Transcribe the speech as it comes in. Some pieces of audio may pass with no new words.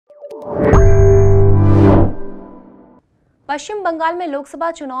पश्चिम बंगाल में लोकसभा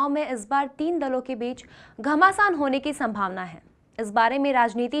चुनाव में इस बार 3 दलों के बीच घमासान होने की संभावना है। इस बारे में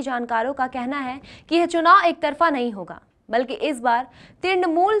राजनीति जानकारों का कहना है कि यह चुनाव एक तरफा नहीं होगा, बल्कि इस बार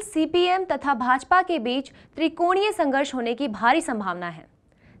तृणमूल, सीपीएम तथा भाजपा के बीच त्रिकोणीय संघर्ष होने की भारी संभावना है।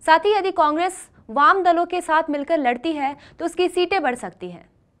 साथ ही यदि कांग्रेस वाम दलों के साथ मिलकर लड़ती है तो उसकी सीटें बढ़ सकती हैं।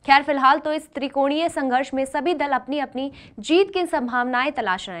 खैर, फिलहाल तो इस त्रिकोणीय संघर्ष में सभी दल अपनी अपनी जीत की संभावनाएं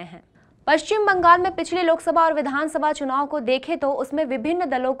तलाश रहे हैं। पश्चिम बंगाल में पिछले लोकसभा और विधानसभा चुनाव को देखें तो उसमें विभिन्न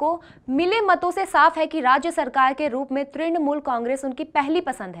दलों को मिले मतों से साफ है कि राज्य सरकार के रूप में तृणमूल कांग्रेस उनकी पहली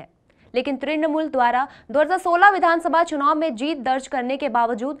पसंद है। लेकिन तृणमूल द्वारा 2016 विधानसभा चुनाव में जीत दर्ज करने के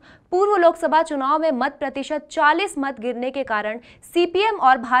बावजूद पूर्व लोकसभा चुनाव में मत प्रतिशत 40 मत गिरने के कारण सीपीएम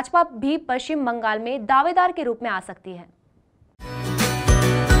और भाजपा भी पश्चिम बंगाल में दावेदार के रूप में आ सकती है।